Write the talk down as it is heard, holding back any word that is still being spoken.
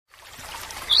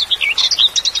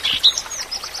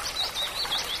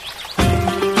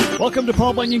Welcome to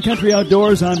Paul Bunyan Country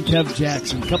Outdoors. I'm Kev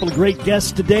Jackson. A couple of great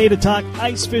guests today to talk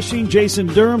ice fishing. Jason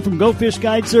Durham from Go Fish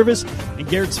Guide Service and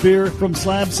Garrett Spear from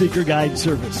Slab Seeker Guide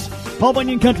Service. Paul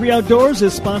Bunyan Country Outdoors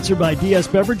is sponsored by DS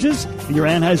Beverages, your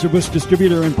Anheuser-Busch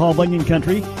distributor in Paul Bunyan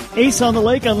Country, Ace on the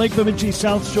Lake on Lake Bemidji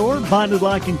South Shore, Bonded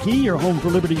Lock and Key, your home for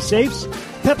Liberty Safes,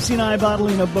 Pepsi and I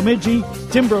Bottling of Bemidji,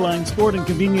 Timberline Sport and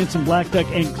Convenience in Black Duck,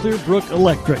 and Clearbrook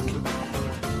Electric.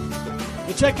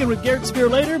 We'll check in with Garrett Spear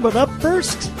later, but up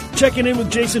first, checking in with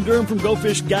Jason Durham from Go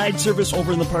Fish Guide Service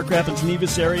over in the Park Rapids,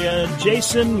 Nevis area.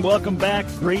 Jason, welcome back.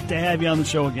 Great to have you on the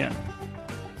show again.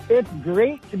 It's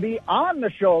great to be on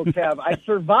the show, Kev. I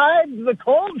survived the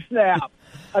cold snap.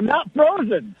 I'm not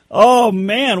frozen. Oh,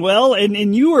 man. Well,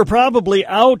 and you were probably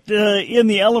out in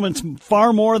the elements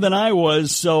far more than I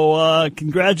was, so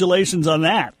congratulations on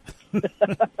that.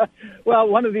 Well,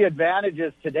 one of the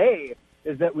advantages today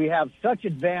is that we have such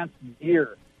advanced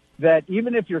gear that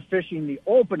even if you're fishing the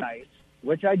open ice,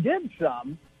 which I did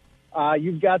some,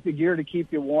 you've got the gear to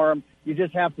keep you warm. You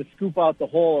just have to scoop out the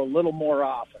hole a little more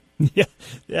often. Yeah,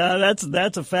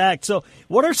 that's a fact. So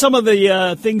what are some of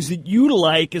the things that you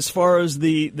like as far as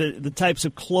the types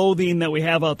of clothing that we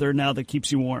have out there now that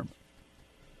keeps you warm?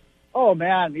 Oh,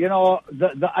 man,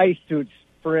 the ice suits,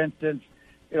 for instance.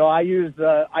 I use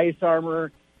the ice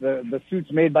armor, the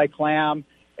suits made by Clam,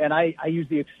 and I use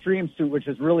the Extreme suit, which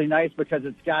is really nice because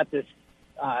it's got this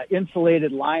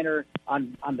insulated liner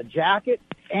on the jacket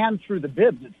and through the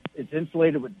bibs. It's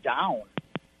insulated with down.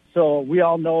 So we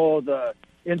all know the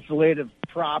insulative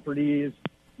properties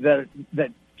that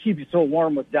keep you so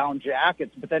warm with down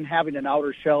jackets, but then having an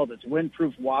outer shell that's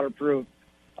windproof, waterproof.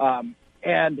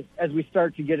 And as we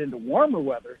start to get into warmer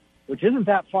weather, which isn't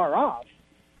that far off,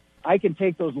 I can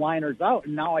take those liners out,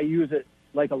 and now I use it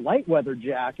like a light weather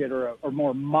jacket or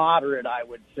more moderate, I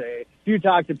would say. If you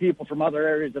talk to people from other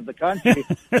areas of the country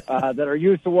that are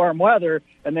used to warm weather,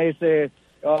 and they say,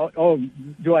 oh,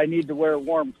 do I need to wear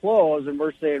warm clothes? And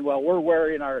we're saying, well, we're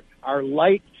wearing our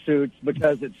light suits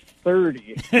because it's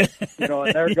 30, and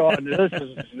they're going, this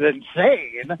is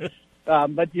insane.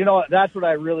 But, that's what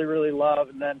I really, really love.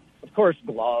 And then, of course,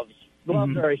 gloves.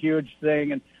 Gloves are a huge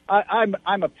thing. And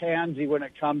I'm a pansy when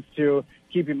it comes to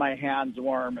keeping my hands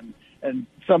warm. And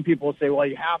some people say, well,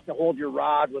 you have to hold your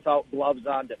rod without gloves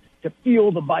on to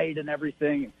feel the bite and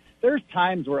everything. There's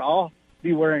times where I'll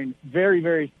be wearing very,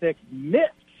 very thick mitts.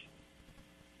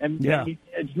 And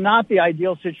it's not the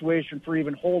ideal situation for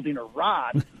even holding a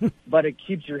rod, but it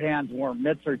keeps your hands warm.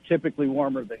 Mitts are typically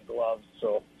warmer than gloves.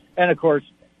 So, and of course,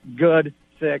 good,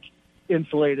 thick,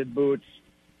 insulated boots.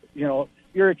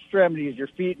 Your extremities, your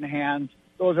feet and hands,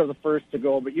 those are the first to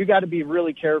go. But you got to be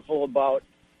really careful about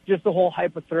just the whole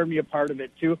hypothermia part of it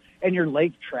too, and your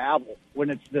lake travel when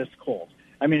it's this cold.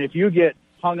 I mean, if you get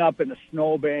hung up in a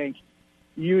snowbank,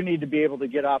 you need to be able to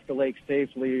get off the lake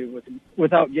safely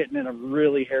without getting in a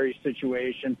really hairy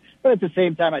situation. But at the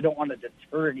same time, I don't want to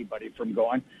deter anybody from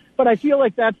going. But I feel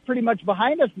like that's pretty much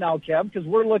behind us now, Kev, because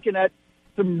we're looking at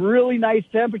some really nice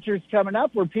temperatures coming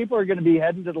up where people are going to be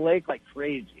heading to the lake like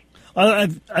crazy. I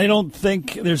don't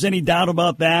think there's any doubt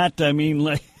about that. I mean,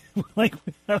 like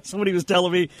somebody was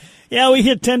telling me, we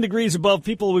hit 10 degrees above,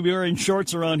 people will be wearing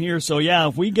shorts around here. So,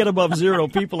 if we get above zero,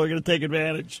 people are going to take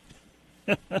advantage.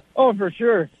 Oh, for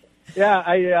sure. Yeah,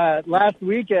 I last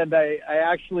weekend I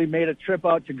actually made a trip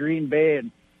out to Green Bay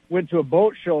and went to a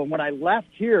boat show. And when I left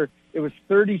here, it was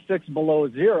 36 below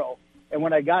zero. And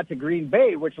when I got to Green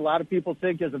Bay, which a lot of people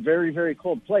think is a very, very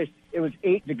cold place, it was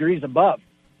 8 degrees above.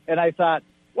 And I thought,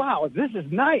 wow, this is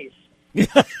nice.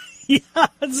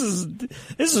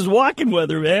 This is walking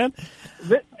weather, man.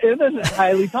 It is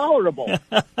highly tolerable.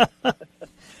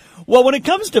 Well, when it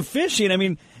comes to fishing, I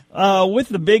mean, with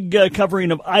the big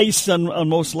covering of ice on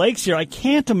most lakes here, I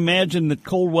can't imagine that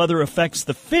cold weather affects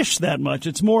the fish that much.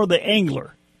 It's more the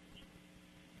angler.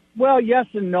 Well, yes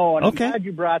and no, and okay. I'm glad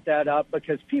you brought that up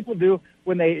because people do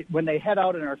when they head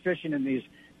out and are fishing in these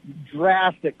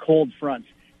drastic cold fronts.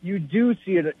 You do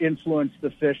see it influence the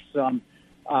fish some,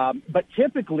 but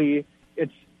typically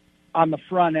it's on the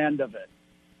front end of it.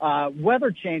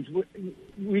 Weather change,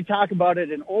 we talk about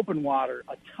it in open water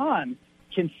a ton.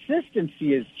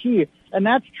 Consistency is key, and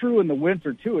that's true in the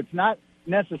winter too. It's not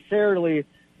necessarily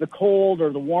the cold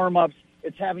or the warm-ups.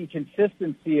 It's having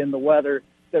consistency in the weather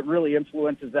that really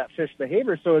influences that fish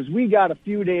behavior. So as we got a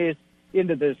few days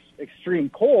into this extreme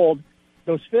cold,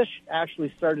 those fish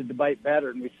actually started to bite better,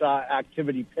 and we saw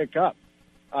activity pick up.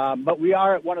 But we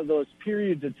are at one of those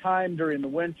periods of time during the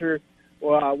winter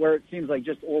where it seems like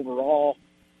just overall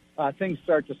things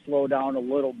start to slow down a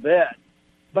little bit.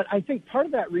 But I think part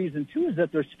of that reason, too, is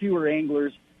that there's fewer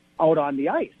anglers out on the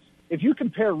ice. if you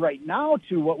compare right now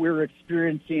to what we were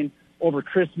experiencing over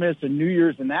Christmas and New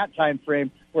Year's in that time frame,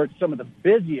 where it's some of the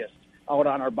busiest out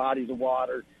on our bodies of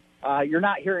water, you're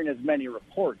not hearing as many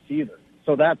reports either.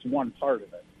 So that's one part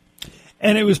of it.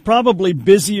 And it was probably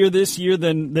busier this year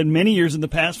than many years in the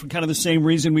past for kind of the same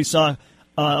reason we saw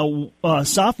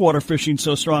softwater fishing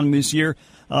so strong this year.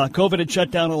 COVID had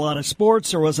shut down a lot of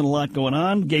sports. There wasn't a lot going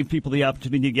on. Gave people the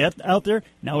opportunity to get out there.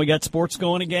 Now we got sports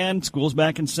going again. School's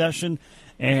back in session,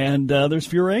 and there's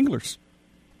fewer anglers.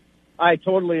 I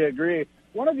totally agree.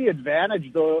 One of the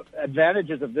advantages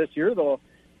of this year, though,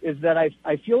 is that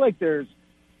I feel like there's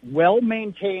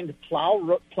well-maintained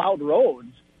plowed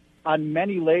roads on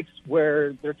many lakes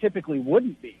where there typically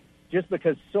wouldn't be, just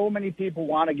because so many people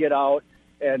want to get out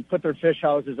and put their fish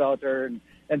houses out there.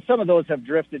 And some of those have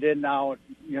drifted in now,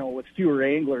 with fewer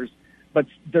anglers, but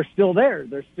they're still there.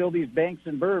 There's still these banks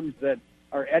and berms that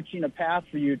are etching a path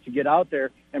for you to get out there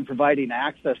and providing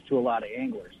access to a lot of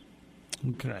anglers.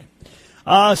 Okay.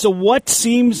 So what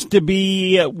seems to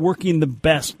be working the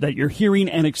best that you're hearing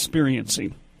and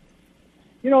experiencing?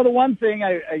 The one thing,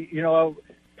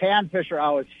 panfish are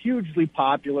always hugely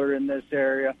popular in this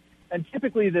area. And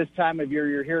typically this time of year,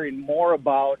 you're hearing more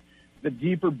about the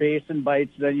deeper basin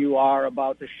bites than you are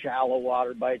about the shallow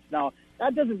water bites. Now,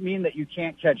 that doesn't mean that you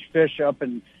can't catch fish up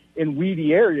in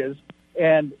weedy areas.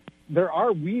 And there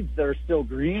are weeds that are still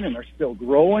green and are still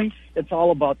growing. It's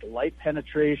all about the light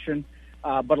penetration.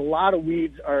 But a lot of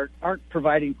weeds aren't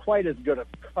providing quite as good a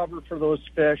cover for those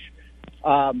fish.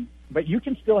 But you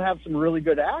can still have some really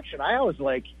good action. I always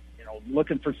like,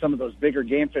 looking for some of those bigger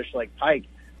game fish like pike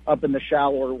up in the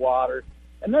shallower water.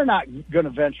 And they're not going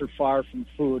to venture far from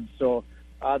food. So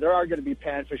there are going to be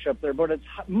panfish up there. But it's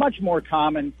much more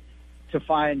common to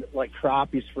find, like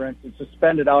crappies, for instance,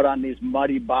 suspended out on these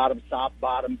muddy bottom, soft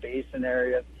bottom basin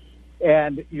areas.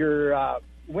 And your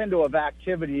window of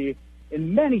activity,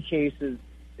 in many cases,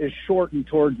 is shortened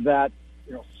towards that,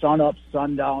 sun up,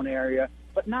 sundown area,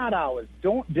 but not always.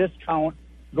 Don't discount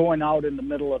going out in the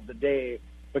middle of the day,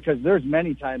 because there's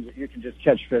many times that you can just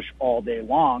catch fish all day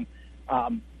long.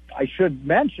 I should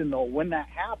mention, though, when that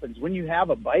happens, when you have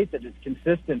a bite that is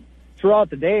consistent throughout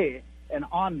the day and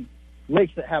on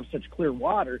lakes that have such clear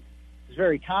water, it's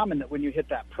very common that when you hit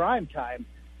that prime time,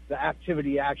 the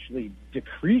activity actually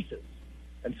decreases.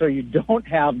 And so you don't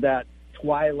have that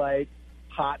twilight,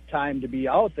 hot time to be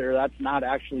out there. That's not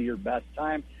actually your best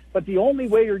time. But the only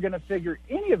way you're going to figure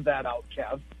any of that out,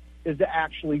 Kev, is to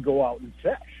actually go out and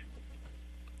fish.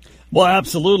 Well,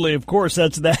 absolutely. Of course,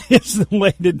 that is the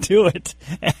way to do it.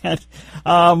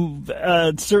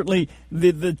 And certainly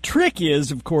the trick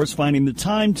is, of course, finding the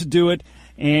time to do it.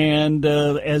 And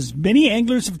as many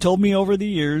anglers have told me over the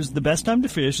years, the best time to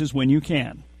fish is when you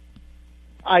can.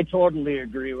 I totally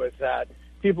agree with that.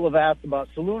 People have asked about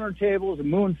solunar tables and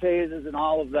moon phases and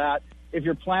all of that. If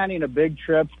you're planning a big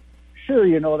trip,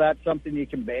 sure, that's something you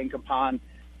can bank upon,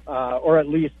 or at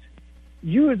least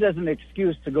use as an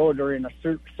excuse to go during a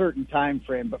certain time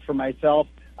frame. But for myself,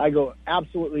 I go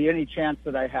absolutely any chance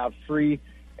that I have free.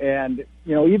 And,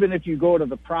 even if you go to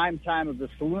the prime time of the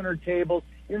solunar tables,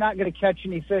 you're not going to catch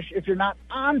any fish if you're not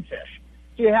on fish.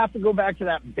 So you have to go back to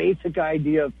that basic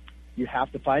idea of you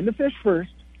have to find the fish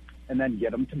first and then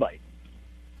get them to bite.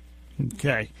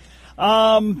 Okay.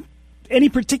 Any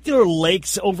particular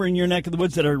lakes over in your neck of the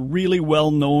woods that are really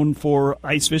well known for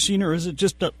ice fishing, or is it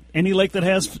just any lake that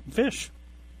has fish?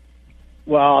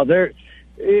 Well,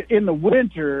 in the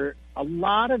winter, a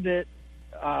lot of it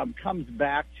comes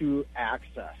back to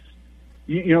access.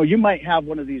 You might have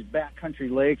one of these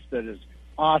backcountry lakes that is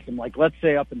awesome, like let's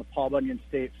say up in the Paul Bunyan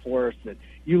State Forest that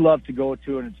you love to go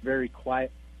to, and it's very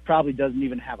quiet, probably doesn't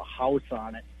even have a house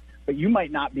on it. But you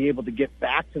might not be able to get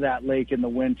back to that lake in the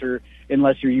winter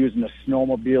unless you're using a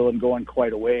snowmobile and going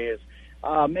quite a ways.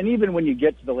 And even when you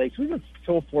get to the lakes, we've been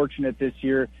so fortunate this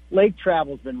year. Lake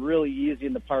travel's been really easy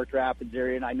in the Park Rapids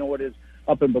area, and I know it is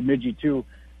up in Bemidji too,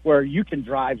 where you can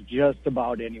drive just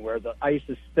about anywhere. The ice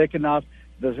is thick enough,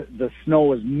 the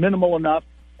snow is minimal enough,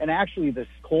 and actually this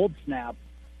cold snap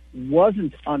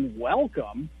wasn't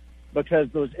unwelcome because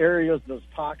those areas, those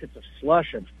pockets of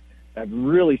slush have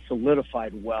really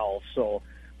solidified well. So,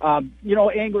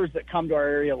 anglers that come to our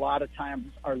area a lot of times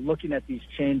are looking at these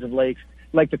chains of lakes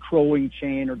like the Crowing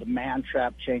chain or the Man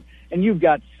Trap chain. And you've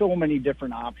got so many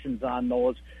different options on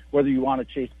those, whether you want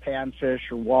to chase panfish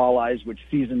or walleyes, which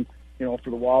season, for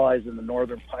the walleyes and the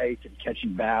northern pike and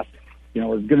catching bass, is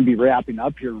going to be wrapping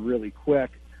up here really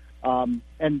quick.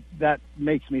 And that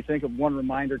makes me think of one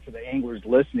reminder to the anglers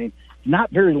listening.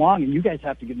 Not very long, and you guys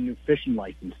have to get a new fishing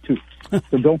license, too.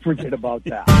 So don't forget about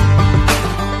that.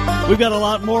 We've got a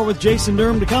lot more with Jason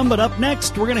Durham to come, but up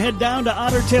next, we're going to head down to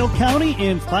Otter Tail County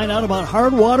and find out about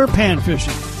hard water pan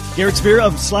fishing. Garrett Spear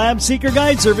of Slab Seeker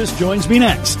Guide Service joins me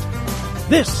next.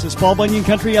 This is Paul Bunyan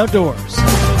Country Outdoors.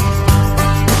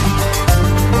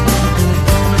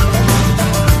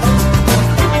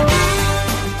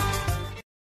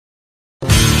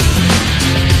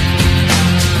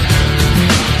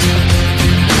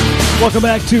 Welcome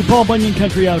back to Paul Bunyan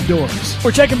Country Outdoors.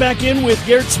 We're checking back in with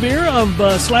Garrett Spear of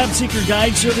Slab Seeker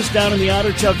Guide Service down in the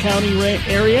Otter Tail County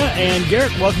area. And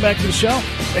Garrett, welcome back to the show.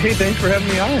 Hey, thanks for having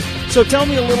me on. So tell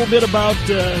me a little bit about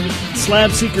Slab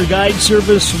Seeker Guide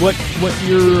Service, what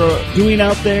you're doing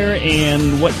out there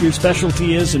and what your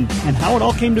specialty is and how it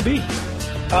all came to be.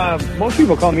 Most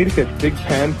people call me to catch big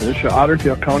panfish. Otter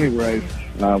Tail County, where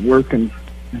I work and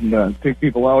take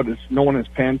people out, is known as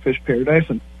Panfish Paradise.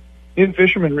 And In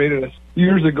Fisherman rated us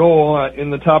years ago in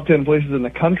the top 10 places in the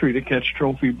country to catch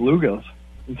trophy bluegills.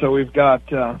 And so we've got,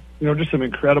 just some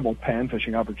incredible pan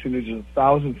fishing opportunities. There's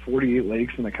 1,048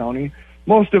 lakes in the county.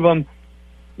 Most of them,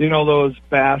 those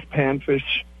bass panfish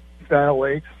style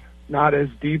lakes, not as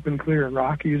deep and clear and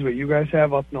rocky as what you guys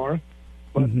have up north.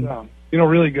 But,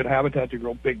 really good habitat to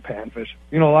grow big panfish.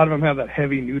 A lot of them have that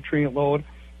heavy nutrient load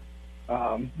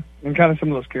and kind of some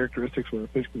of those characteristics where a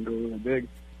fish can go really big.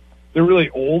 They're really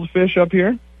old fish up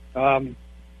here. In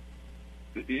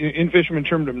fishermen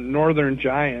termed them northern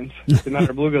giants. The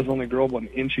otter bluegills only grow about an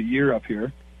inch a year up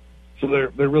here. So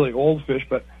they're really old fish.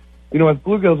 But, with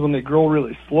bluegills, when they grow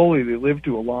really slowly, they live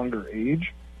to a longer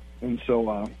age. And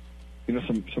so,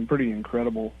 some pretty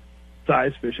incredible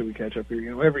size fish that we catch up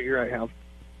here. Every year I have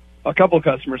a couple of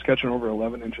customers catching over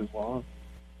 11 inches long.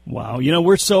 Wow.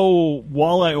 We're so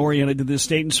walleye-oriented in this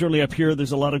state, and certainly up here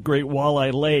there's a lot of great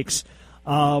walleye lakes.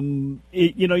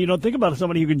 You don't think about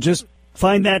somebody who can just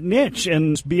find that niche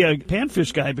and be a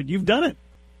panfish guy, but you've done it.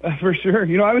 For sure.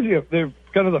 I was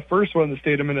kind of the first one in the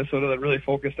state of Minnesota that really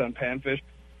focused on panfish.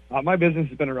 My business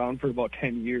has been around for about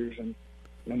 10 years, and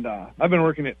I've been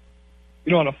working it,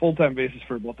 on a full-time basis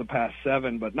for about the past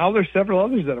 7, but now there's several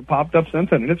others that have popped up since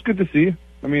then, and it's good to see.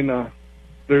 I mean,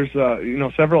 there's,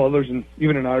 several others,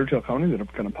 even in Otter Tail County that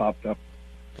have kind of popped up.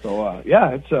 So,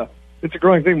 it's a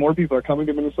growing thing. More people are coming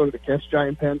to Minnesota to catch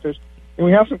giant panfish. And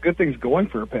we have some good things going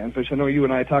for a panfish. I know you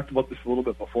and I talked about this a little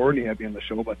bit before when you had me on the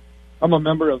show, but I'm a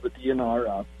member of the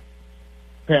DNR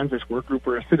panfish work group.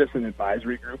 We're a citizen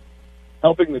advisory group,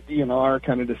 helping the DNR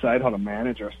kind of decide how to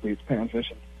manage our state's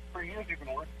panfish. And for years we've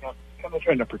been working on kind of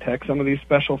trying to protect some of these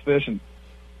special fish and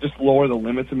just lower the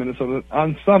limits in Minnesota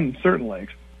on some certain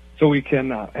lakes so we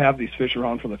can have these fish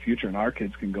around for the future and our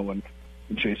kids can go and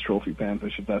chase trophy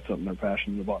panfish if that's something they're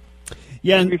passionate about.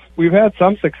 Yeah, and we've had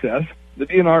some success. The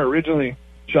DNR originally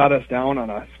shot us down on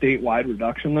a statewide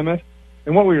reduction limit,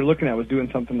 and what we were looking at was doing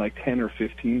something like 10 or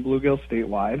 15 bluegills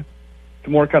statewide to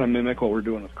more kind of mimic what we're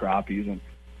doing with crappies. And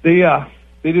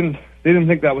they didn't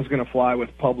think that was going to fly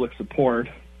with public support.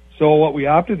 So what we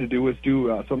opted to do was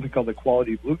do something called the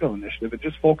Quality Bluegill Initiative. It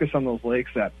just focused on those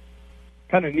lakes that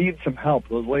kind of need some help,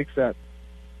 those lakes that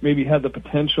maybe had the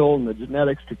potential and the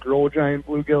genetics to grow giant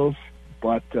bluegills,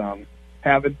 but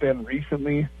haven't been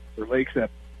recently, or lakes that,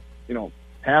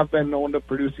 have been known to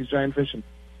produce these giant fish and,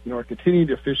 are continuing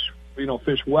to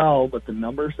fish well, but the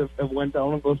numbers have went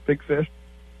down with those big fish.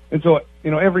 And so,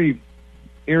 every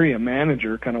area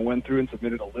manager kind of went through and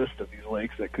submitted a list of these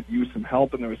lakes that could use some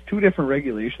help, and there was 2 different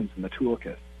regulations in the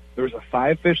toolkit. There was a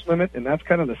 5-fish limit, and that's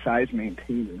kind of the size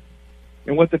maintainer.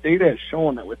 And what the data has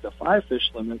shown that with the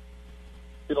 5-fish limit,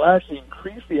 it'll actually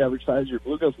increase the average size of your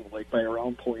bluegills in the lake by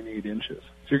around 0.8 inches.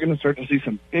 So you're going to start to see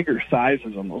some bigger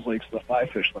sizes on those lakes with the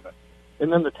 5-fish limit.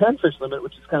 And then the 10-fish limit,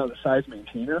 which is kind of the size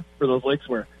maintainer for those lakes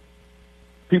where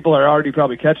people are already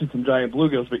probably catching some giant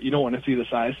bluegills, but you don't want to see the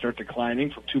size start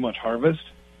declining from too much harvest.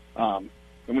 And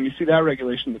when you see that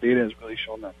regulation, the data has really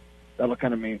shown that that'll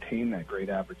kind of maintain that great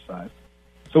average size.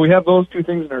 So we have those 2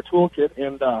 things in our toolkit,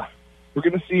 and we're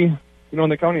going to see, in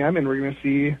the county I'm in, we're going to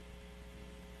see,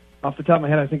 off the top of my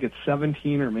head, I think it's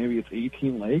 17 or maybe it's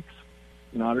 18 lakes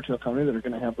in Otter Tail County that are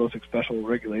going to have those special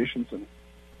regulations, and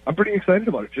I'm pretty excited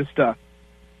about it. Just,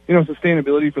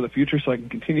 sustainability for the future so I can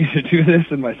continue to do this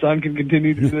and my son can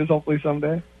continue to do this hopefully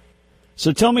someday.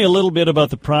 So tell me a little bit about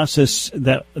the process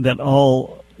that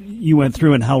all you went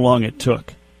through and how long it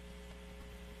took.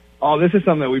 Oh, this is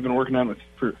something that we've been working on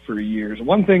for years.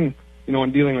 One thing,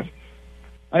 in dealing with,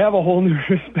 I have a whole new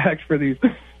respect for these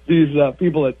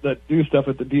people that do stuff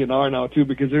at the DNR now too,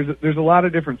 because there's a lot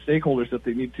of different stakeholders that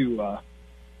they need to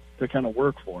kind of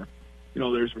work for.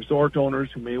 There's resort owners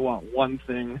who may want one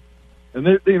thing. And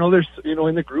there's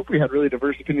in the group we had really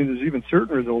diverse opinions. There's even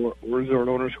certain resort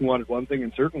owners who wanted one thing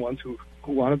and certain ones who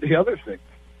wanted the other thing.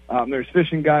 There's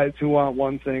fishing guides who want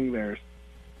one thing. There's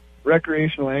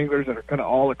recreational anglers that are kind of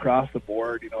all across the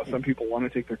board. Some people want to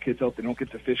take their kids out. They don't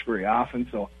get to fish very often,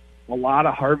 so a lot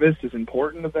of harvest is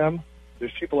important to them.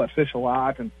 There's people that fish a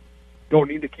lot and don't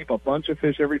need to keep a bunch of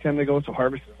fish every time they go, so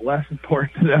harvest is less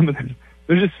important to them. And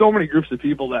there's just so many groups of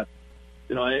people that,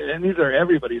 and these are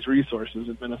everybody's resources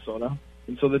in Minnesota.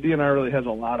 And so the DNR really has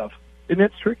a lot of, and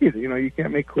it's tricky. You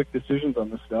can't make quick decisions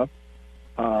on this stuff.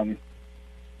 And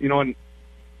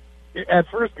at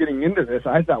first getting into this,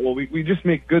 I thought, well, we just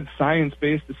make good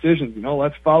science-based decisions.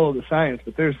 Let's follow the science.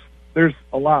 But there's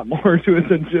a lot more to it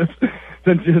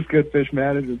than just good fish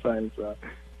management science.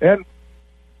 And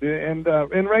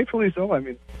rightfully so. I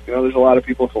mean, there's a lot of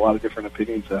people with a lot of different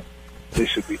opinions that they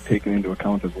should be taken into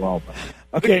account as well. But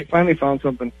I think we finally found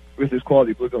something with this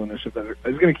Quality Bluegill initiative that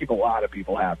is going to keep a lot of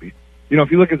people happy.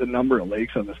 If you look at the number of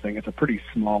lakes on this thing, it's a pretty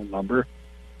small number.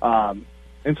 And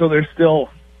so there's still,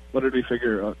 what did we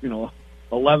figure,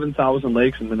 11,000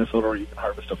 lakes in Minnesota where you can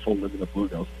harvest a full limit of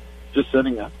bluegills. Just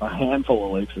setting a handful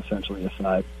of lakes essentially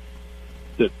aside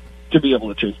to be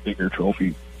able to chase bigger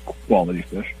trophy quality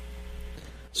fish.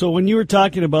 So when you were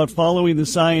talking about following the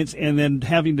science and then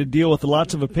having to deal with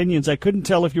lots of opinions, I couldn't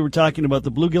tell if you were talking about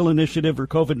the Bluegill Initiative or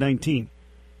COVID-19.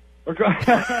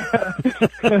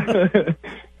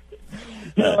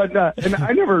 And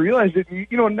I never realized it.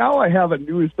 Now I have a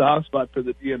new soft spot for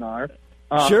the DNR.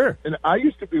 Sure. And I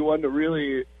used to be one to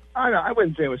really, I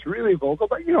wouldn't say I was really vocal,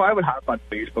 but, I would hop on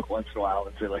Facebook once in a while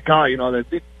and say, like,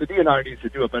 the DNR needs to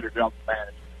do a better job of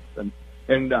managing.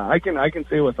 And I can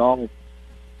say with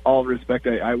all respect,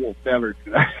 I will never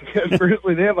do that. Because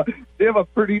personally, they have a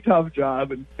pretty tough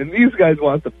job, and these guys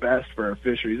want the best for our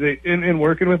fisheries. In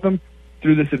working with them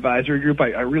through this advisory group,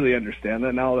 I really understand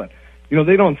that now that,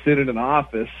 they don't sit in an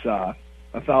office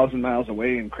 1,000 miles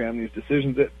away and cram these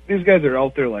decisions. These guys are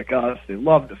out there like us. They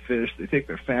love to fish. They take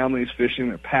their families fishing.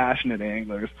 They're passionate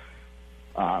anglers.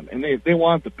 And they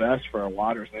want the best for our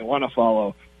waters. They want to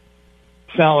follow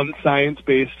sound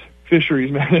science-based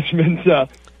fisheries management.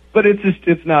 But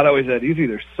it's not always that easy.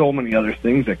 There's so many other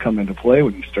things that come into play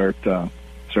when you start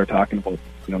talking about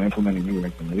implementing new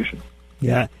regulations.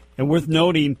 Yeah, and worth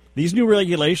noting, these new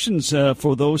regulations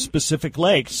for those specific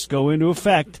lakes go into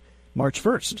effect March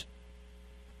 1st.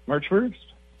 March 1st.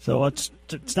 So it's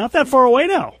not that far away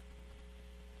now.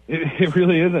 It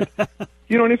really isn't.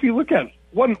 And if you look at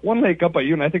one lake up by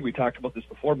you, and I think we talked about this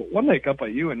before, but one lake up by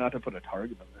you, and not to put a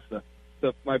target on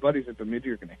this, my buddies at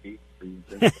Bemidji are going to hate me.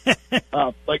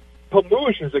 Like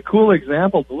Pamoosh is a cool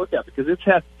example to look at because it's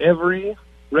had every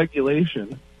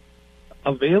regulation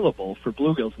available for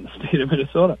bluegills in the state of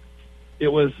Minnesota. It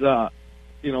was, a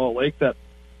lake that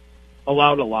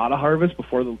allowed a lot of harvest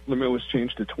before the limit was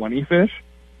changed to 20 fish.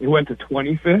 It went to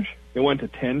 20 fish. It went to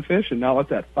 10 fish, and now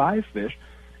it's at 5 fish.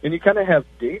 And you kind of have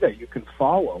data you can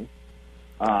follow,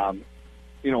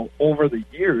 over the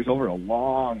years, over a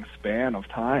long span of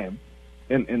time.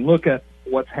 And look at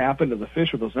what's happened to the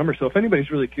fish with those numbers. So if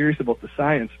anybody's really curious about the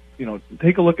science,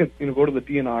 take a look at, go to the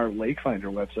DNR Lake Finder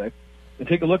website and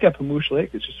take a look at Pamoosh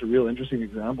Lake. It's just a real interesting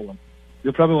example. And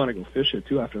you'll probably want to go fish it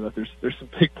too after that. There's some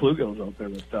big bluegills out there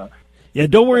that. Yeah,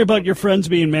 don't worry about your friends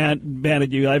being mad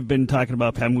at you. I've been talking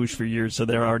about Pamoosh for years, so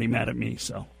they're already mad at me.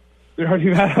 So they're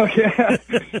already mad.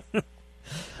 Okay.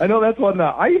 I know that's one.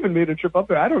 I even made a trip up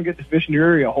there. I don't get to fish in your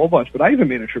area a whole bunch, but I even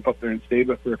made a trip up there and stayed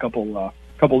for a couple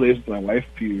days with my wife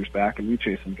a few years back, and we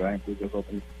chased some giant bluegills up.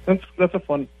 And that's a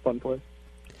fun place.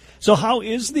 So how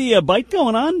is the bite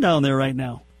going on down there right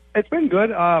now? It's been good.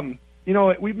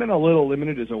 We've been a little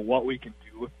limited as to what we can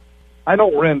do. I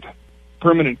don't rent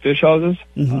permanent fish houses,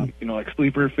 like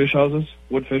sleeper fish houses,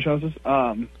 wood fish houses.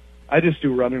 I just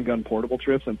do run and gun portable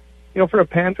trips, and for a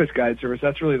panfish guide service,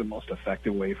 that's really the most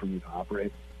effective way for me to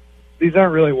operate. These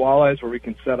aren't really walleyes where we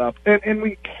can set up, and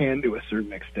we can to a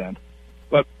certain extent,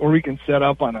 but where we can set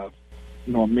up on a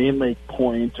main lake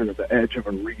point or the edge of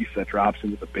a reef that drops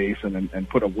into the basin and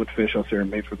put a wood fish house there and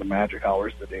mate for the magic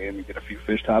hours of the day and we get a few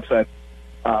fish topside.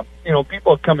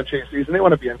 People come and chase these, and they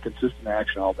want to be in consistent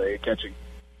action all day, catching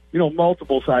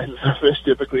multiple sizes of fish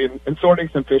typically, and sorting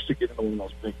some fish to get into one of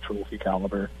those big trophy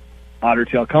caliber Otter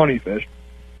Tail County fish.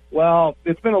 Well,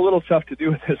 it's been a little tough to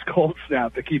do with this cold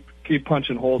snap to keep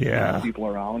punching holes and people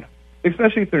around,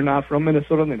 especially if they're not from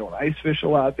Minnesota and they don't ice fish a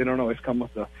lot. They don't always come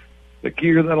with the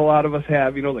gear that a lot of us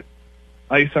have, the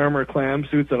ice armor clam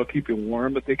suits that'll keep you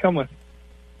warm, but they come with,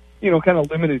 kind of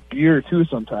limited gear too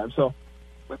sometimes. So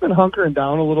we've been hunkering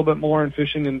down a little bit more and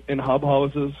fishing in hub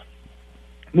houses,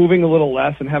 moving a little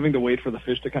less and having to wait for the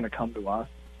fish to kind of come to us.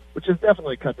 which has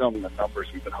definitely cut down on the numbers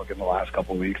we've been hooking the last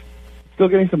couple of weeks. Still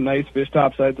getting some nice fish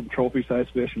topside, some trophy-sized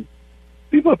fish, and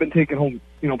people have been taking home,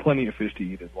 plenty of fish to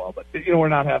eat as well. But, we're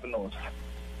not having those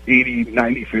 80,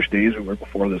 90 fish days we were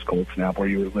before this cold snap where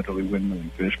you were literally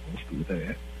windmilling fish most of the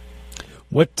day.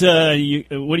 What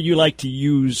do you like to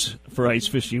use for ice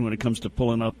fishing when it comes to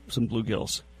pulling up some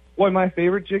bluegills? Boy, my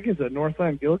favorite jig is a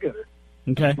Northland gill getter.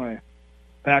 Okay. My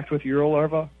packed with Euro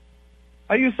larva.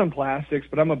 I use some plastics,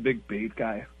 but I'm a big bait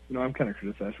guy. I'm kind of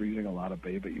criticized for using a lot of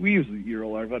bait, but we use the Euro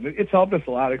larva. It's helped us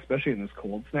a lot, especially in this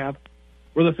cold snap,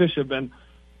 where the fish have been.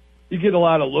 You get a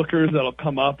lot of lookers that'll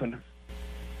come up, and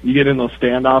you get in those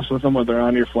standoffs with them, where they're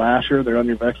on your flasher, they're on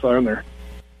your Vexilar, and they're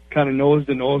kind of nose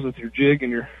to nose with your jig,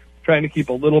 and you're trying to keep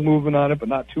a little movement on it, but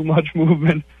not too much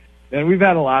movement. And we've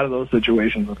had a lot of those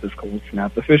situations with this cold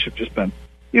snap. The fish have just been,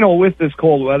 with this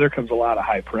cold weather comes a lot of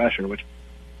high pressure, which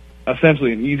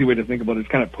essentially an easy way to think about it is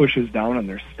kind of pushes down on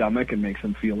their stomach and makes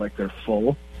them feel like they're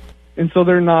full. And so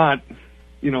they're not,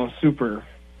 super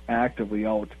actively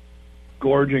out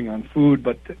gorging on food,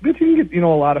 but you can get, a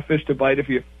lot of fish to bite if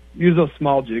you use those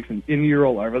small jigs in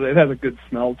Euro larva. It has a good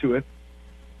smell to it.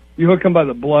 You hook them by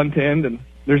the blunt end, and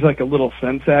there's like a little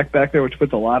scent sac back there, which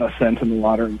puts a lot of scent in the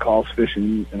water and calls fish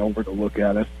in and over to look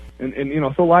at it.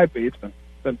 And so live bait's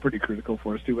been pretty critical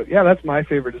for us too. But yeah, that's my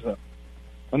favorite is a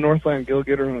Northland gill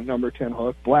getter and a number 10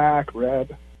 hook, black,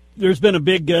 red. There's been a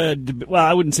big,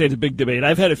 I wouldn't say it's a big debate.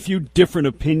 I've had a few different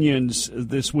opinions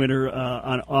this winter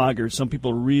on augers. Some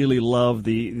people really love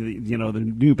the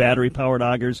new battery-powered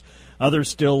augers. Others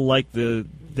still like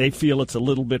they feel it's a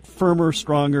little bit firmer,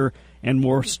 stronger, and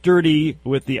more sturdy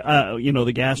with the,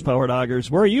 the gas-powered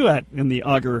augers. Where are you at in the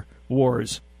auger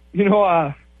wars?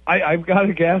 I've got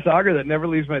a gas auger that never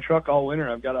leaves my truck all winter.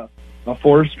 I've got a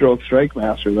 4-stroke Strike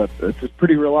Master that's just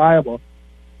pretty reliable.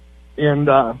 And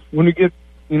when we get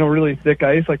really thick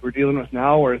ice like we're dealing with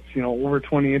now, where it's over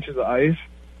 20 inches of ice,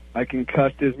 I can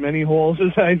cut as many holes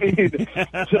as I need.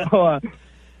 So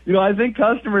I think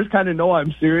customers kind of know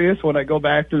I'm serious when I go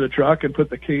back to the truck and put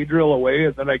the K-drill away,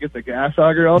 and then I get the gas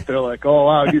auger out. They're like, "Oh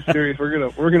wow, he's serious.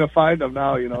 We're gonna find them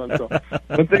now." And so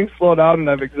when things slow down and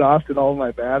I've exhausted all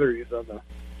my batteries on the.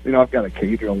 I've got a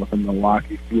K-drill with a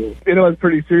Milwaukee fuel. It's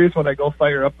pretty serious when I go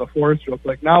fire up the 4-stroke.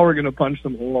 Like, now we're going to punch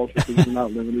some holes because we're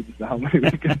not limited to how many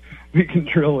we can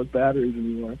drill with batteries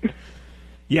anymore.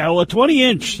 Yeah, well, a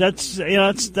 20-inch, that's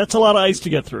a lot of ice to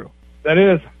get through. That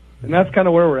is. And that's kind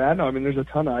of where we're at now. I mean, there's a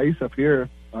ton of ice up here.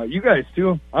 You guys,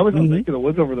 too. I was on Lake of the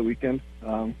Woods over the weekend.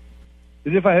 As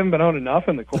if I haven't been out enough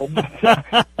in the cold.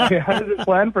 I had this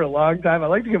plan for a long time. I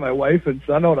like to get my wife and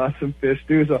son out on some fish,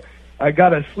 too, so I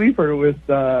got a sleeper with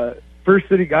First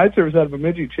City Guide Service out of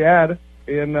Bemidji, Chad,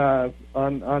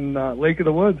 on Lake of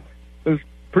the Woods. It was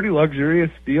a pretty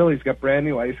luxurious deal. He's got brand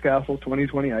new ice castle,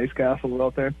 2020 ice castle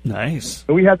out there. Nice.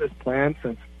 So we had this plan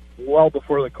since well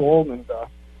before the cold, and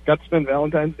got to spend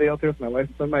Valentine's Day out there with my wife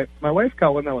and son. My wife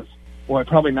caught one that was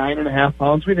probably 9.5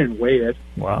 pounds. We didn't weigh it.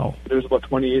 Wow. It was about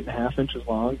 28.5 inches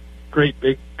long. Great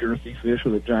big girthy fish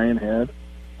with a giant head.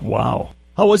 Wow.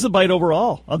 How was the bite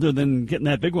overall, other than getting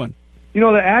that big one?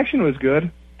 The action was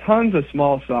good. Tons of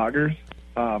small saugers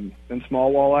and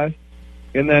small walleyes.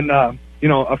 And then, a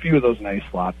few of those nice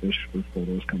flatfish with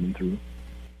photos coming through.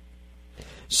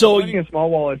 So you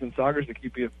small walleyes and saugers to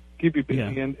keep you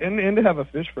busy and to have a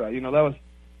fish fry.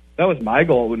 That was my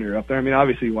goal when we were up there. I mean,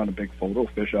 obviously you want a big photo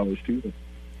fish always too.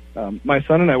 But my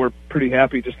son and I were pretty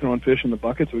happy just throwing fish in the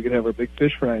bucket so we could have our big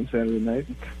fish fry on Saturday night.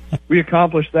 We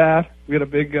accomplished that. We had a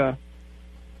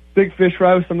big fish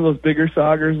fry with some of those bigger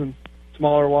saugers and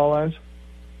smaller walleyes.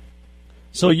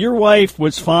 So your wife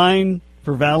was fine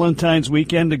for Valentine's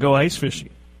weekend to go ice fishing?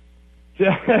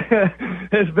 Yeah,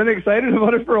 has been excited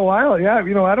about it for a while. Yeah,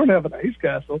 I don't have an ice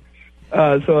castle,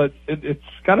 so it's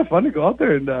kind of fun to go out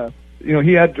there. And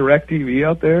he had DirecTV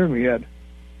out there, and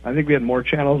I think we had more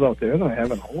channels out there than I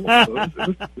have at home. So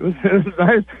it was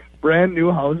nice, brand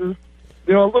new houses.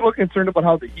 A little concerned about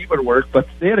how the heat would work, but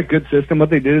they had a good system. What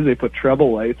they did is they put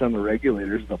treble lights on the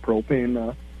regulators, the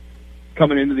propane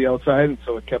coming into the outside, and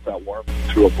so it kept that warm.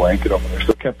 Threw a blanket over there,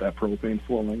 so it kept that propane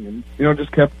flowing, and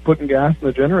just kept putting gas in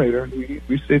the generator.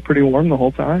 We stayed pretty warm the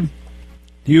whole time.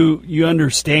 Do you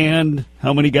understand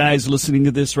how many guys listening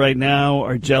to this right now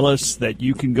are jealous that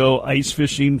you can go ice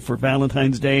fishing for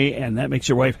Valentine's Day, and that makes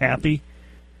your wife happy?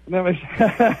 It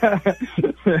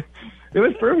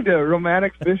was perfect. A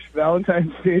romantic fish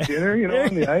Valentine's Day dinner,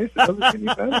 on the ice. It doesn't get any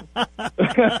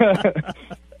better.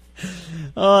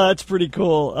 Oh, that's pretty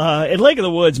cool. And Lake of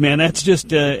the Woods, man, that's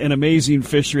just an amazing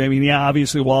fishery. I mean, yeah,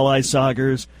 obviously walleye,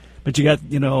 saugers, but you got,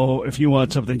 if you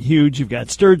want something huge, you've got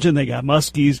sturgeon, they got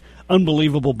muskies,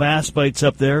 unbelievable bass bites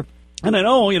up there. And I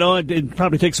know, it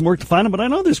probably takes some work to find them, but I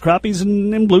know there's crappies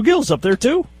and bluegills up there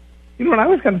too. What I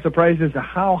was kind of surprised as to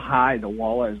how high the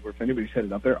walleyes were, if anybody's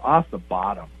headed up there, off the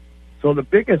bottom. So the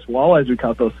biggest walleyes we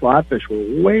caught, those slotfish,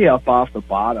 were way up off the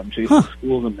bottom, chasing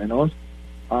schools and minnows.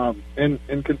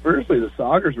 And conversely, the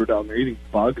saugers were down there eating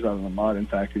bugs out of the mud. In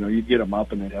fact, you'd get them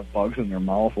up and they'd have bugs in their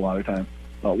mouth a lot of times.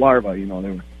 Larvae,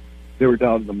 they were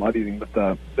down in the mud eating. But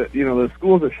the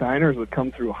schools of shiners would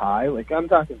come through high. Like I'm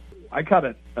talking, I caught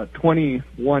a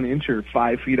 21-incher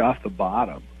 5 feet off the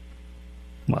bottom.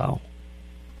 Wow.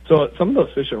 So some of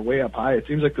those fish are way up high. It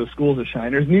seems like those schools of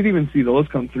shiners, and you'd even see those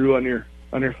come through on your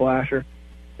flasher.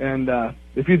 And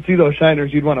if you'd see those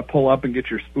shiners, you'd want to pull up and get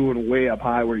your spoon way up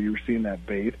high where you were seeing that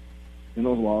bait. And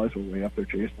those walleyes were way up there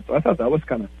chasing. So I thought that was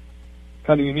kind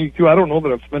of unique too. I don't know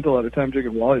that I've spent a lot of time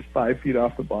jigging walleyes 5 feet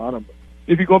off the bottom. But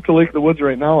if you go up to Lake of the Woods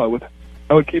right now,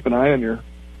 I would keep an eye on your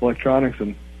electronics,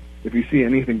 and if you see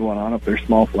anything going on up there,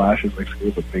 small flashes like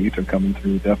schools of bait are coming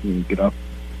through, definitely get up,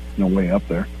 way up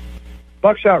there.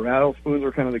 Buckshot rattle spoons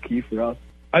were kind of the key for us.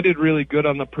 I did really good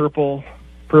on the purple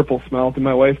smelt, and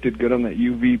my wife did good on that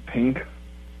UV pink,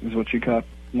 is what she caught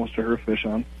most of her fish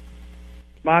on.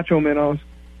 Macho minnows.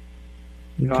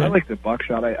 Okay. I like the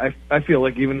buckshot. I feel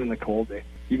like even in the cold day,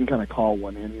 you can kind of call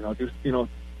one in, just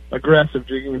aggressive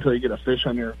jigging until you get a fish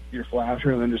on your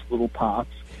flasher, and then just little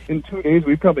pops. In 2 days,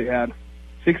 we probably had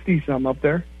 60-some up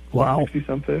there. Wow.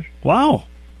 60-some fish. Wow.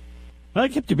 Well,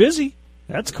 that kept you busy.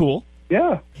 That's cool.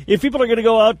 Yeah. If people are going to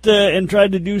go out and try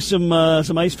to do some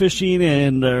ice fishing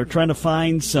and are trying to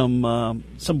find some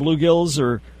bluegills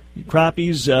or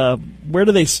crappies, where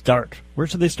do they start? Where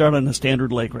should they start on a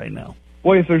standard lake right now?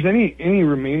 Boy, if there's any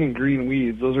remaining green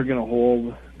weeds, those are going to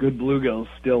hold good bluegills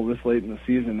still this late in the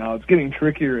season. Now, it's getting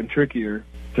trickier and trickier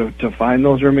to find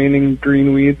those remaining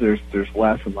green weeds. There's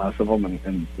less and less of them,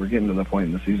 and we're getting to the point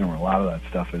in the season where a lot of that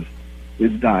stuff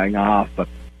is dying off. But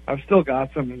I've still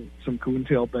got some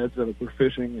coontail beds that we're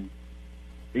fishing in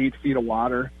 8 feet of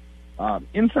water.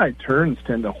 Inside turns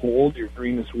tend to hold your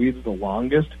greenest weeds the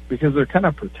longest because they're kind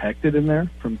of protected in there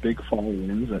from big fall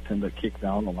winds that tend to kick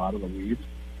down a lot of the weeds.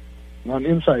 And on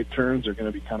inside turns, they're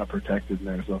going to be kind of protected in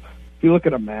there. So if you look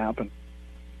at a map and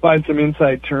find some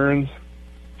inside turns,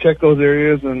 check those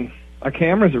areas, and a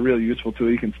camera's a real useful tool.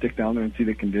 You can stick down there and see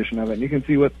the condition of it, and you can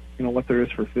see what there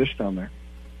is for fish down there.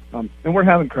 And we're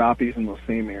having crappies in those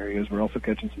same areas. We're also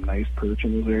catching some nice perch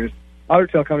in those areas. Otter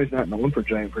Tail County's not known for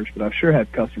giant perch, but I've sure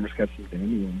had customers catch some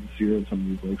dandelion this year in some of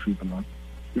these lakes we've been on.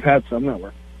 We've had some that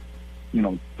were,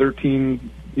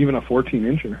 13, even a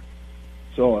 14-incher.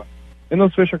 So, and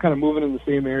those fish are kind of moving in the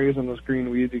same areas on those green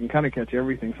weeds. You can kind of catch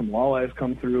everything. Some walleyes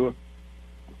come through,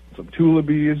 some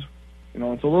tullabies, and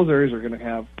so those areas are going to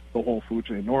have the whole food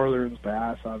chain. Northerns,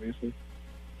 bass, obviously.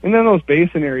 And then those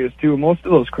basin areas, too. Most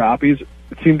of those crappies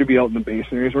seem to be out in the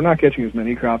basin areas. We're not catching as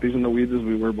many crappies in the weeds as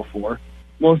we were before.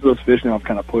 Most of those fish now have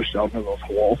kind of pushed out into those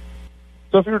holes.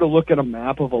 So if you were to look at a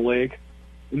map of a lake,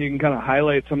 and you can kind of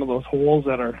highlight some of those holes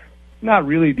that are not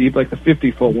really deep, like the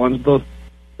 50-foot ones, those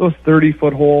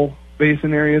 30-foot hole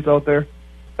basin areas out there,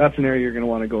 that's an area you're going to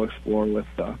want to go explore with,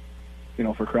 for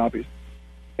crappies.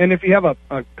 And if you have a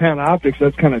Panoptix,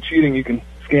 that's kind of cheating. You can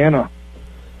scan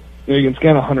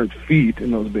 100 feet in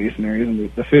those basin areas,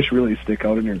 and the fish really stick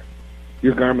out in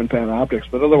your Garmin Panoptix.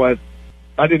 But otherwise,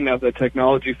 I didn't have that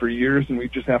technology for years, and we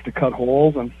just have to cut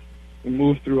holes and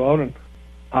move throughout and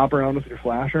hop around with your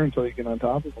flasher until you get on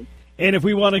top of them. And if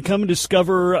we want to come and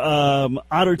discover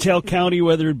Otter Tail County,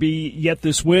 whether it be yet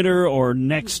this winter or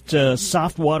next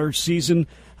soft water season,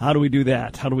 how do we do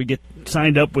that? How do we get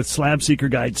signed up with Slab Seeker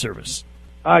Guide Service?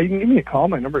 You can give me a call.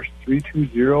 My number is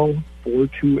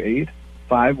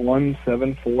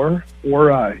 320-428-5174,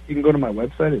 or you can go to my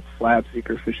website. It's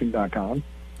slabseekerfishing.com.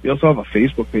 We also have a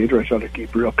Facebook page where I try to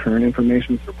keep real current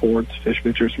information, reports, fish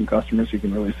pictures from customers, so you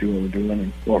can really see what we're doing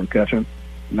and what we're catching.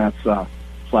 And that's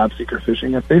Slab Seeker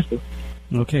Fishing at Facebook.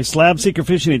 Okay, Slab Seeker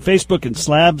Fishing at Facebook and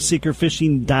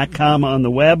slabseekerfishing.com on the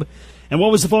web. And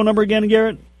what was the phone number again,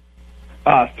 Garrett?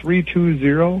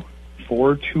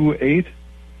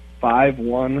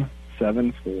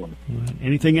 320-428-5174.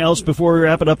 Anything else before we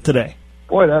wrap it up today?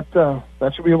 Boy, that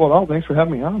should be about all. Thanks for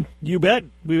having me on. You bet.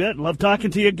 We bet. Love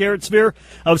talking to you. Garrett Spear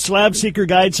of Slab Seeker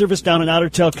Guide Service down in Otter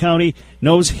Tail County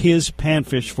knows his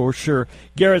panfish for sure.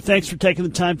 Garrett, thanks for taking the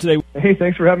time today. Hey,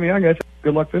 thanks for having me on, guys.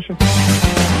 Good luck fishing.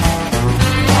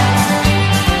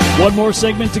 One more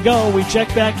segment to go. We check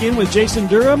back in with Jason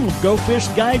Durham of Go Fish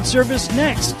Guide Service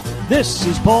next. This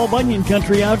is Paul Bunyan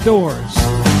Country Outdoors.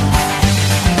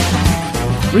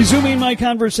 Resuming my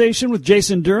conversation with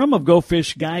Jason Durham of Go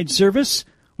Fish Guide Service,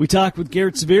 we talked with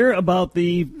Garrett Severe about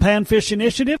the Panfish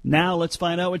Initiative. Now let's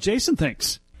find out what Jason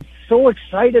thinks. so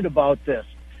excited about this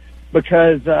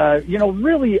because,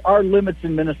 really our limits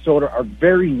in Minnesota are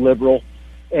very liberal,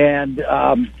 and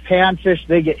panfish,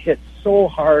 they get hit so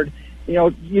hard.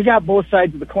 You got both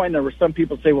sides of the coin. There were some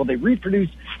people say, well, they reproduce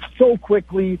so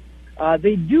quickly.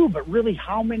 They do, but really,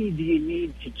 how many do you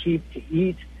need to keep to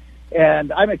eat?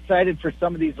 And I'm excited for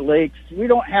some of these lakes. We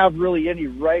don't have really any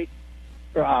right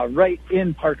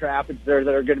in Park Rapids there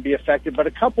that are going to be affected, but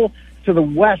a couple to the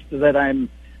west that I'm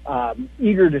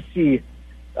eager to see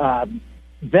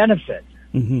benefit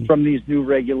from these new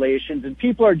regulations. And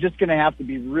people are just going to have to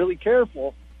be really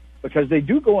careful because they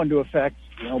do go into effect,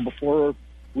 before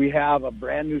we have a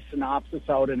brand new synopsis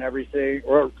out and everything,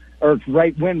 or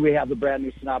right when we have the brand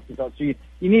new synopsis out. So you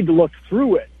need to look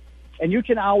through it. And you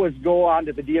can always go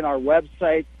onto the DNR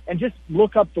website and just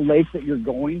look up the lakes that you're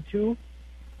going to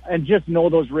and just know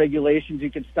those regulations. You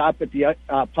can stop at the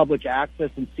public access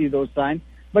and see those signs.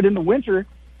 But in the winter,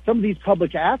 some of these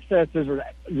public accesses or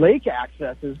lake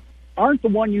accesses aren't the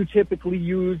one you typically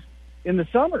use in the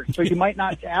summer. So you might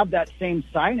not have that same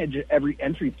signage at every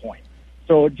entry point.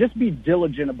 So just be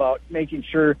diligent about making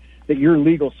sure that you're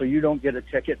legal so you don't get a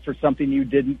ticket for something you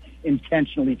didn't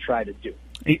intentionally try to do.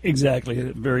 Exactly.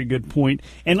 A very good point.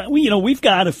 And we've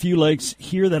got a few lakes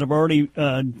here that have already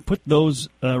put those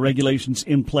regulations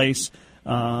in place.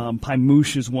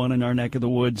 Pymouche is one in our neck of the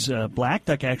woods. Black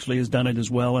Duck actually has done it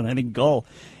as well, and I think Gull.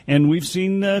 And we've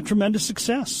seen tremendous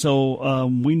success. So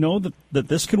we know that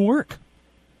this can work.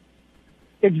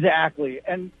 Exactly.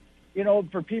 And,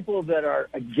 for people that are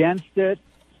against it,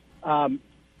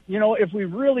 if we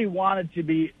really wanted to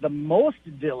be the most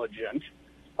diligent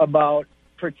about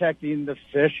protecting the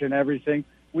fish and everything,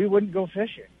 we wouldn't go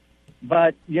fishing.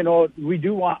 But, we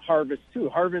do want harvest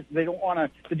too.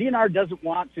 The DNR doesn't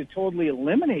want to totally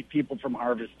eliminate people from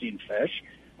harvesting fish.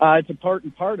 It's a part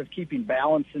and part of keeping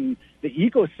balance in the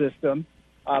ecosystem.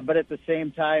 But at the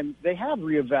same time, they have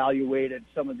reevaluated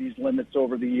some of these limits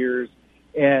over the years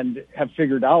and have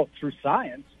figured out through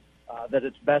science that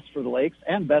it's best for the lakes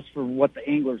and best for what the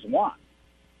anglers want.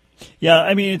 Yeah,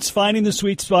 it's finding the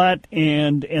sweet spot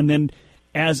and then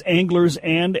as anglers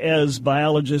and as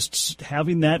biologists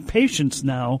having that patience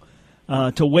now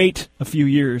to wait a few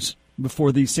years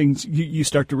before these things, you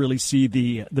start to really see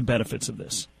the benefits of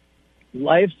this.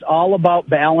 Life's all about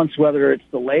balance, whether it's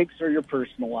the lakes or your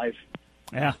personal life.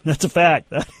 Yeah, that's a fact.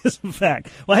 That is a fact.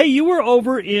 Well, hey, you were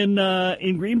over in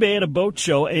Green Bay at a boat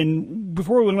show, and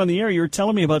before we went on the air, you were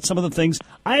telling me about some of the things.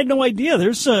 I had no idea.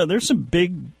 There's some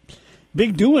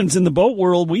big doings in the boat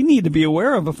world we need to be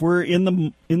aware of if we're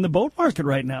in the boat market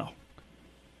right now.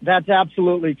 That's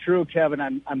absolutely true, Kevin.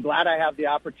 I'm glad I have the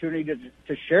opportunity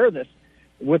to share this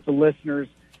with the listeners.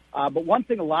 But one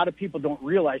thing a lot of people don't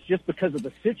realize, just because of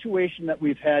the situation that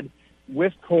we've had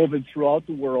with COVID throughout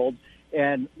the world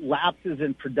and lapses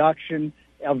in production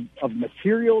of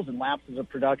materials and lapses of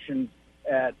production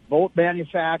at boat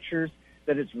manufacturers,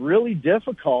 that it's really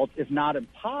difficult, if not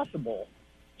impossible,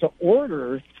 to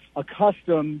order a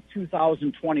custom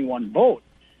 2021 boat.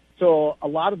 So a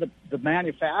lot of the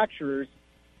manufacturers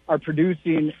are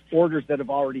producing orders that have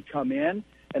already come in,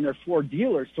 and they're for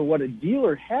dealers. So what a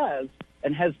dealer has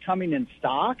and has coming in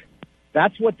stock,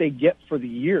 that's what they get for the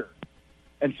year.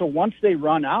 And so once they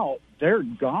run out, they're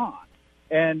gone.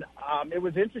 And it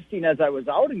was interesting as I was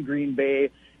out in Green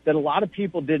Bay that a lot of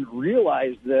people didn't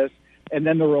realize this, and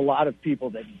then there were a lot of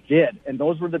people that did. And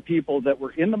those were the people that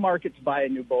were in the market to buy a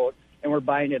new boat and were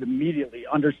buying it immediately,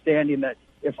 understanding that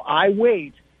if I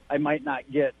wait, I might not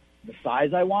get the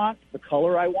size I want, the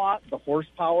color I want, the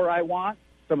horsepower I want,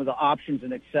 some of the options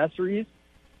and accessories.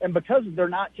 And because they're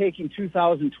not taking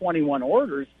 2021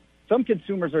 orders, some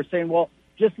consumers are saying, well,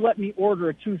 just let me order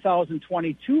a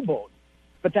 2022 boat.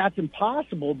 But that's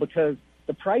impossible because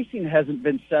the pricing hasn't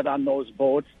been set on those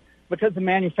boats because the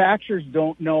manufacturers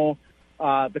don't know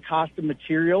the cost of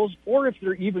materials or if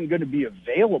they're even going to be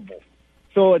available.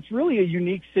 So it's really a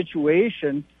unique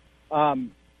situation.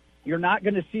 You're not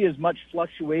going to see as much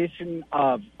fluctuation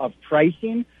of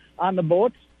pricing on the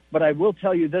boats, but I will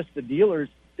tell you this, the dealers,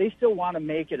 they still want to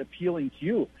make it appealing to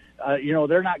you.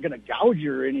 They're not going to gouge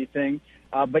you or anything,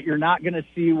 but you're not going to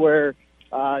see where,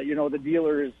 the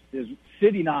dealer is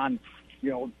sitting on,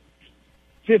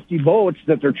 50 boats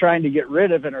that they're trying to get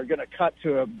rid of and are going to cut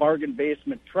to a bargain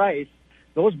basement price.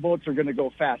 Those boats are going to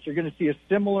go fast. You're going to see a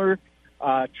similar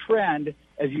trend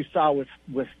as you saw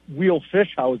with wheel fish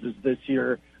houses this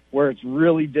year, where it's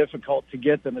really difficult to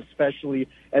get them, especially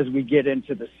as we get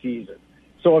into the season.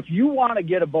 So if you want to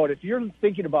get a boat, if you're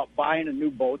thinking about buying a new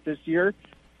boat this year,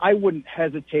 I wouldn't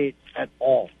hesitate at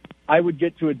all. I would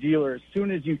get to a dealer as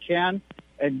soon as you can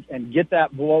and get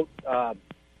that boat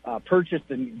purchased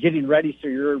and getting ready so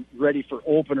you're ready for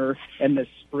opener and the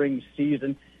spring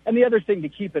season. And the other thing to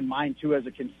keep in mind, too, as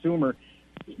a consumer,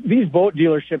 these boat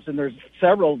dealerships, and there's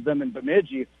several of them in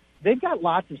Bemidji, they've got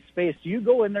lots of space. So you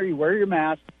go in there, you wear your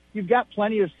mask, you've got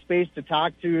plenty of space to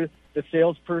talk to the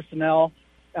sales personnel,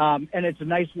 and it's a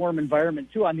nice warm environment,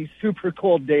 too, on these super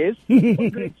cold days. It's a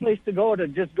great place to go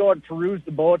and peruse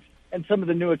the boats and some of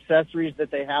the new accessories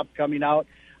that they have coming out.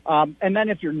 And then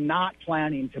if you're not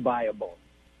planning to buy a boat,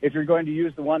 if you're going to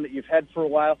use the one that you've had for a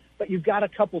while, but you've got a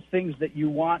couple things that you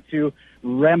want to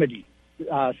remedy,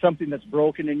 something that's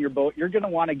broken in your boat, you're going to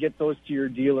want to get those to your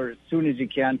dealer as soon as you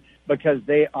can because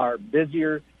they are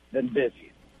busier than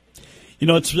busy. You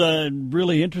know, it's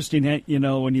really interesting, you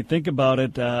know, when you think about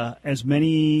it, as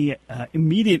many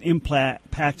immediate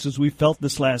impacts as we felt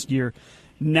this last year,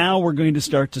 now we're going to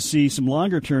start to see some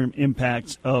longer-term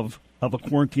impacts of a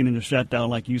quarantine and a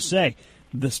shutdown, like you say.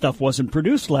 The stuff wasn't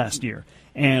produced last year,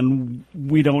 and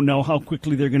we don't know how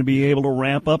quickly they're going to be able to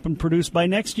ramp up and produce by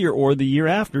next year or the year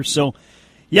after. So,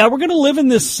 yeah, we're going to live in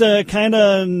this kind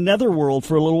of netherworld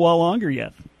for a little while longer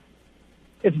yet.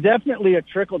 It's definitely a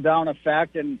trickle-down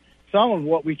effect, and some of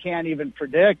what we can't even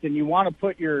predict, and you want to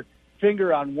put your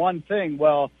finger on one thing.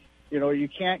 Well, you know, you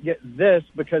can't get this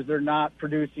because they're not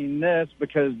producing this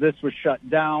because this was shut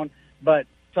down. But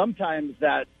sometimes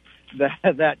that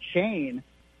chain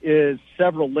is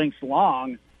several links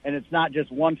long, and it's not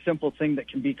just one simple thing that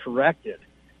can be corrected.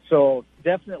 So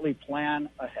definitely plan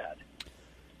ahead.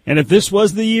 And if this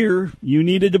was the year you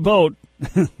needed a boat,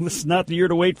 this is not the year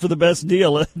to wait for the best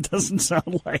deal. It doesn't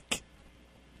sound like.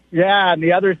 Yeah, and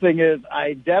the other thing is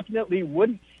I definitely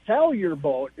wouldn't sell your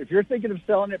boat. If you're thinking of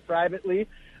selling it privately,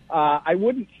 I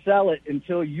wouldn't sell it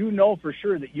until you know for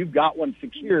sure that you've got one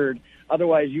secured.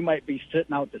 Otherwise, you might be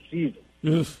sitting out the season.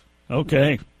 Oof.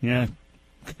 Okay, yeah.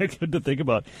 Good to think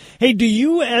about. Hey, do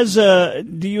you as a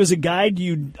guide, do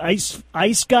you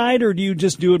ice guide, or do you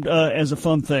just do it as a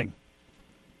fun thing?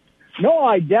 No,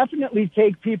 I definitely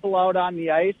take people out on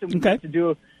the ice, and we get to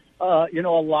do a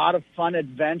lot of fun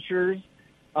adventures.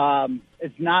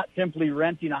 It's not simply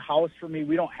renting a house for me.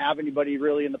 We don't have anybody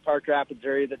really in the Park Rapids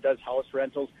area that does house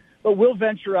rentals, but we'll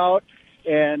venture out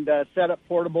and set up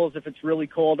portables if it's really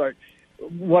cold.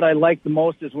 What I like the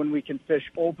most is when we can fish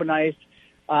open ice.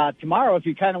 Tomorrow, if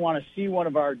you kind of want to see one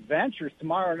of our adventures,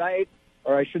 tomorrow night,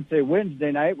 or I should say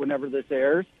Wednesday night, whenever this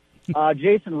airs,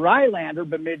 Jason Rylander,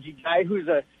 Bemidji guy, who's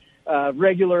a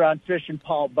regular on Fishing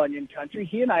Paul Bunyan Country,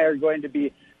 he and I are going to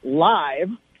be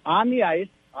live on the ice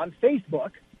on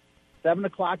Facebook, 7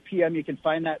 o'clock p.m. You can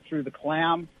find that through the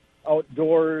Clam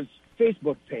Outdoors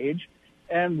Facebook page.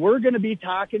 And we're going to be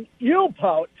talking eel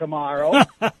pout tomorrow.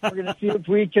 We're going to see if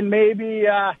we can maybe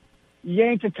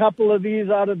yank a couple of these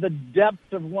out of the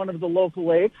depths of one of the local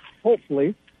lakes,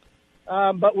 hopefully.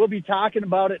 But we'll be talking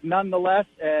about it nonetheless,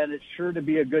 and it's sure to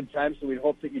be a good time, so we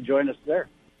hope that you join us there.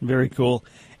 Very cool.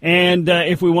 And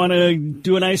if we want to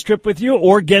do an ice trip with you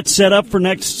or get set up for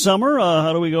next summer,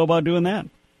 how do we go about doing that?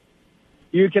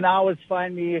 You can always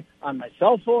find me on my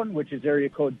cell phone, which is area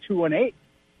code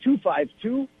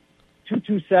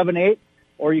 218-252-2278,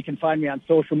 or you can find me on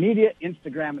social media,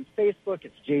 Instagram and Facebook.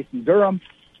 It's Jason Durham.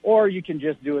 Or you can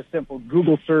just do a simple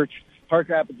Google search, Park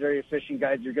Rapids Area Fishing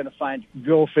Guides. You're going to find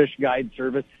Go Fish Guide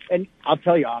Service. And I'll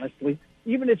tell you honestly,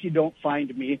 even if you don't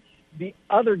find me, the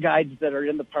other guides that are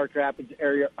in the Park Rapids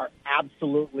area are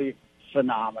absolutely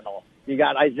phenomenal. You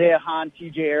got Isaiah Hahn,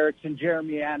 TJ Erickson,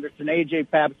 Jeremy Anderson, AJ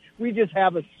Papp. We just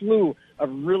have a slew of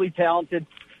really talented,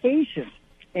 patient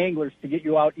anglers to get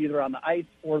you out either on the ice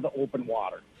or the open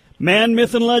water. Man,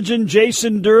 myth, and legend,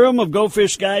 Jason Durham of Go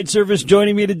Fish Guide Service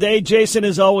joining me today. Jason,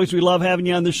 as always, we love having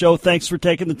you on the show. Thanks for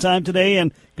taking the time today,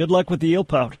 and good luck with the eel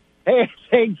pout. Hey,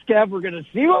 thanks, Kev. We're going to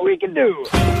see what we can do.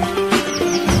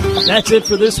 That's it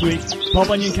for this week. Paul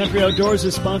Bunyan Country Outdoors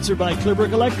is sponsored by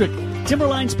Clearbrook Electric,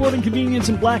 Timberline Sporting Convenience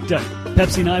in Black Duck,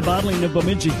 Pepsi Nye Bottling of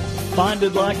Bemidji,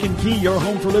 Bonded Lock and Key, your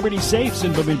home for Liberty Safes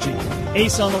in Bemidji,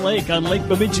 Ace on the Lake on Lake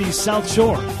Bemidji's South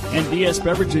Shore, and DS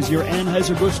Beverages, your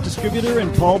Anheuser-Busch distributor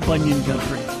in Paul Bunyan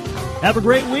Country. Have a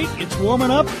great week. It's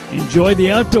warming up. Enjoy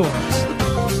the outdoors.